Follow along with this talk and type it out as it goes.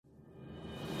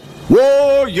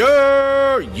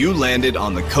Warrior! You landed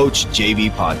on the Coach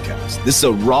JV podcast. This is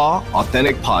a raw,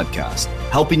 authentic podcast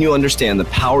helping you understand the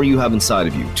power you have inside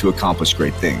of you to accomplish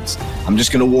great things. I'm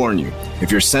just going to warn you,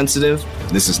 if you're sensitive,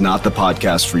 this is not the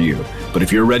podcast for you. But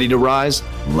if you're ready to rise,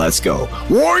 let's go.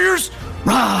 Warriors,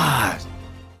 rise!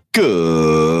 Good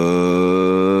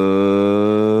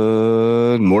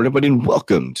morning, everybody, and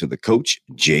welcome to the Coach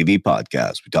JV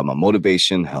podcast. We talk about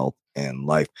motivation, health, and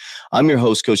life. I'm your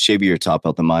host, Coach JV, your top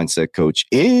health and mindset coach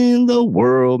in the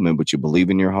world. Remember, what you believe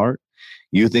in your heart,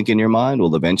 you think in your mind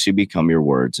will eventually become your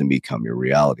words and become your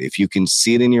reality. If you can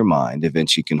see it in your mind,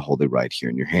 eventually you can hold it right here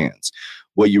in your hands.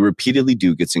 What you repeatedly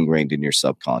do gets ingrained in your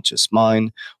subconscious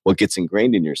mind. What gets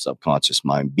ingrained in your subconscious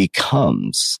mind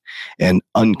becomes an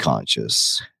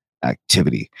unconscious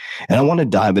activity. And I want to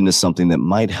dive into something that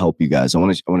might help you guys. I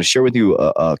want to share with you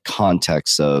a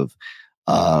context of,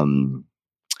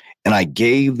 and I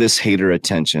gave this hater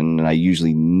attention, and I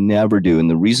usually never do.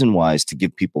 And the reason why is to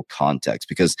give people context,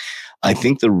 because I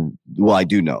think I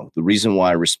do know the reason why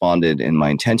I responded and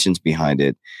my intentions behind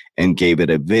it and gave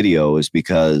it a video is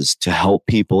because to help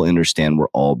people understand we're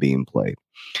all being played.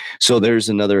 So there's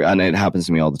another, and it happens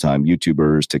to me all the time,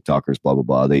 YouTubers, TikTokers, blah, blah,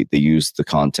 blah. They use the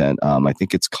content. I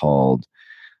think it's called,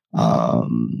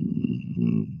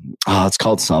 it's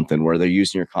called something where they're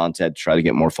using your content to try to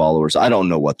get more followers. I don't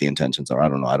know what the intentions are. I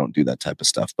don't know. I don't do that type of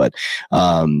stuff, but,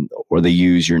 or they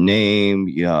use your name,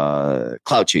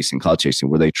 clout chasing,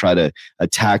 where they try to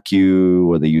attack you,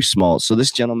 or they use small. So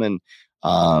this gentleman,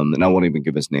 and I won't even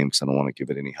give his name because I don't want to give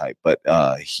it any hype, but,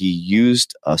 he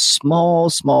used a small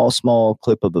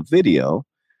clip of a video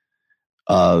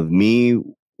of me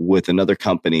with another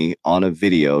company on a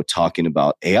video talking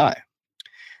about AI.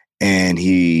 And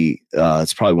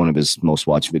it's probably one of his most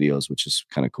watched videos, which is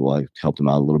kind of cool. I helped him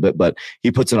out a little bit, but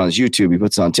he puts it on his YouTube. He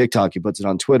puts it on TikTok. He puts it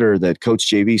on Twitter that Coach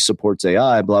JV supports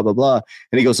AI, blah, blah, blah.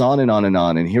 And he goes on and on and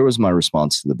on. And here was my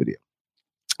response to the video.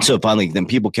 So finally, then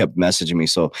people kept messaging me.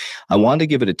 So I wanted to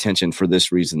give it attention for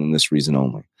this reason and this reason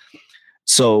only.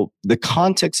 So the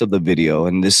context of the video,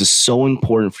 and this is so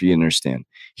important for you to understand.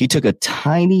 He took a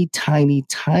tiny,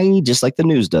 just like the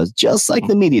news does, just like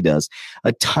the media does,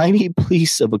 a tiny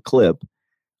piece of a clip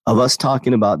of us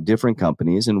talking about different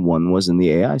companies, and one was in the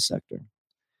AI sector.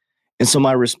 And so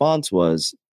my response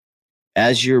was,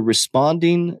 as you're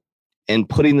responding and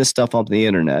putting this stuff on the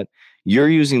internet, you're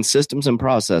using systems and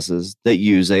processes that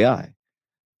use AI.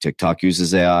 TikTok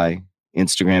uses AI.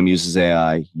 Instagram uses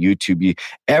AI. YouTube,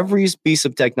 every piece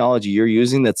of technology you're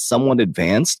using that's somewhat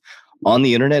advanced on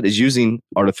the internet is using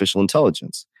artificial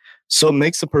intelligence. So it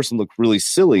makes a person look really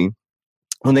silly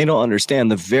when they don't understand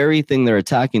the very thing they're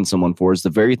attacking someone for is the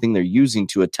very thing they're using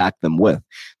to attack them with.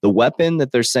 The weapon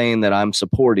that they're saying that I'm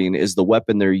supporting is the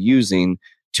weapon they're using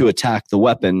to attack the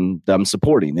weapon that I'm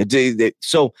supporting.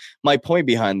 So my point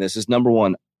behind this is, number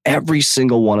one, every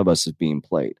single one of us is being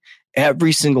played.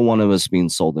 Every single one of us being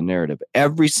sold a narrative.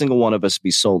 Every single one of us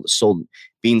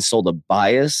being sold a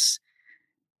bias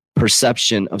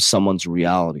perception of someone's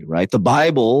reality, right? The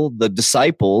Bible, the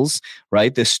disciples,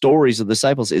 right? The stories of the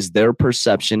disciples is their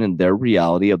perception and their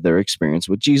reality of their experience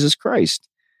with Jesus Christ,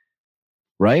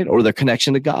 right? Or their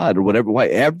connection to God or whatever. Why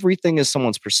everything is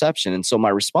someone's perception. And so my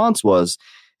response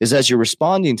is as you're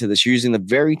responding to this, you're using the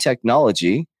very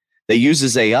technology that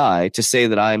uses AI to say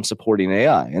that I am supporting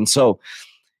AI. And so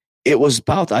it was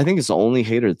about, I think it's the only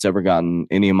hater that's ever gotten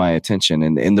any of my attention.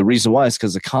 And the reason why is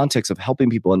because the context of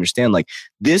helping people understand, like,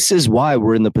 this is why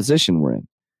we're in the position we're in.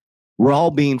 We're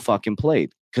all being fucking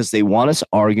played because they want us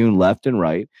arguing left and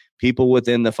right. People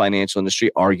within the financial industry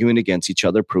arguing against each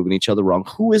other, proving each other wrong.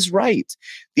 Who is right?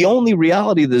 The only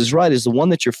reality that is right is the one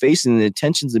that you're facing, the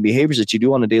intentions and behaviors that you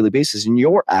do on a daily basis. And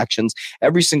your actions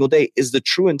every single day is the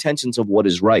true intentions of what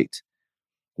is right.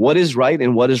 What is right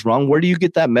and what is wrong? Where do you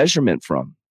get that measurement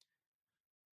from?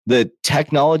 The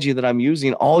technology that I'm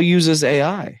using all uses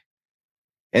AI.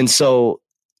 And so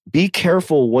be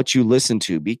careful what you listen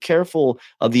to. Be careful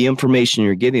of the information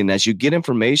you're getting. As you get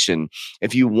information,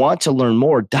 if you want to learn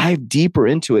more, dive deeper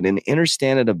into it and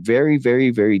understand at a very,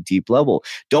 very, very deep level.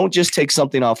 Don't just take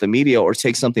something off the media or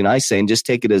take something I say and just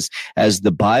take it as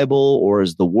the Bible or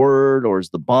as the word or as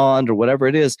the bond or whatever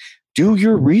it is. Do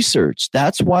your research.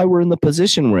 That's why we're in the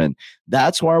position we're in.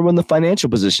 That's why we're in the financial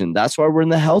position. That's why we're in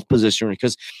the health position,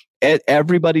 because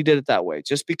everybody did it that way.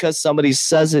 Just because somebody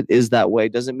says it is that way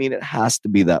doesn't mean it has to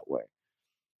be that way.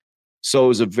 So it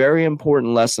was a very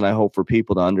important lesson, I hope, for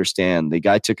people to understand. The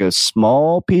guy took a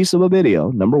small piece of a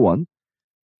video, number one,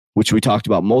 which we talked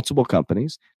about multiple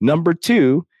companies. Number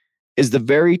two is the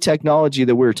very technology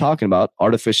that we were talking about,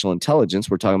 artificial intelligence.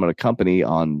 We're talking about a company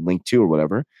on Link 2 or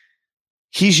whatever.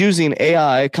 he's using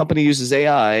AI. A company uses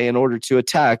AI in order to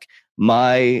attack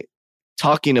my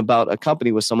talking about a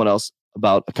company with someone else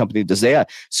about a company that does AI.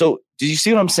 So did you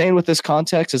see what I'm saying with this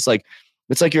context? It's like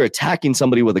you're attacking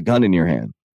somebody with a gun in your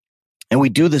hand. And we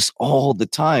do this all the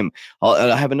time.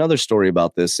 I have another story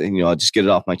about this, and I'll just get it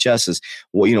off my chest. Is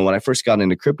well, when I first got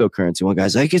into cryptocurrency, one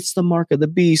guy's like, "It's the mark of the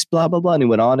beast," blah blah blah, and he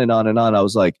went on and on and on. I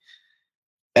was like,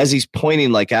 as he's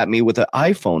pointing like at me with an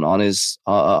iPhone on his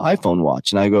iPhone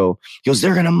watch, and I go, he goes,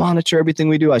 "They're gonna monitor everything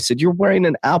we do." I said, "You're wearing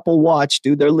an Apple Watch,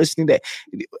 dude. They're listening to."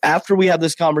 After we have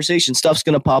this conversation, stuff's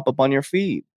gonna pop up on your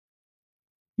feed.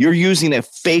 You're using a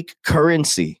fake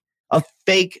currency, a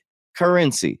fake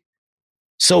currency.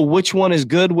 So which one is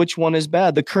good? Which one is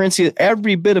bad? The currency,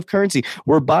 every bit of currency,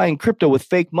 we're buying crypto with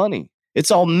fake money.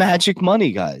 It's all magic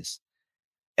money, guys.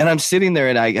 And I'm sitting there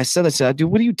and I said,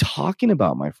 dude, what are you talking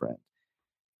about, my friend?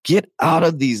 Get out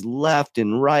of these left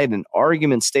and right and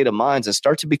argument state of minds and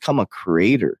start to become a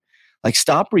creator. Like,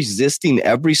 stop resisting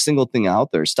every single thing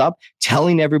out there. Stop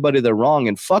telling everybody they're wrong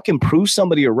and fucking prove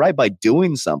somebody you're right by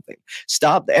doing something.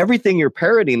 Stop. Everything you're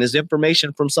parroting is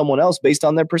information from someone else based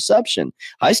on their perception.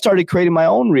 I started creating my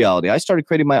own reality. I started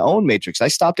creating my own matrix. I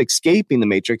stopped escaping the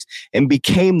matrix and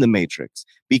became the matrix,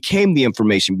 became the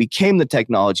information, became the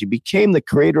technology, became the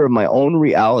creator of my own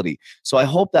reality. So I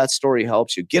hope that story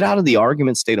helps you. Get out of the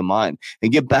argument state of mind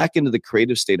and get back into the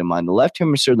creative state of mind. The left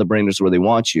hemisphere of the brain is where they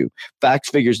want you. Facts,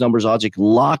 figures, numbers, logic,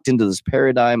 locked into this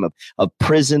paradigm of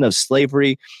prison, of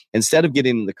slavery, instead of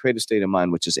getting in the creative state of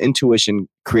mind, which is intuition,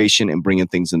 creation, and bringing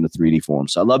things into 3D form.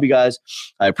 So I love you guys.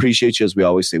 I appreciate you. As we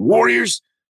always say, warriors,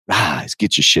 rise,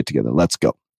 get your shit together. Let's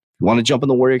go. You want to jump in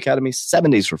the Warrior Academy? 7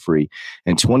 days for free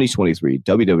in 2023,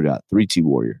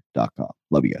 www.3twarrior.com.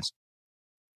 Love you guys.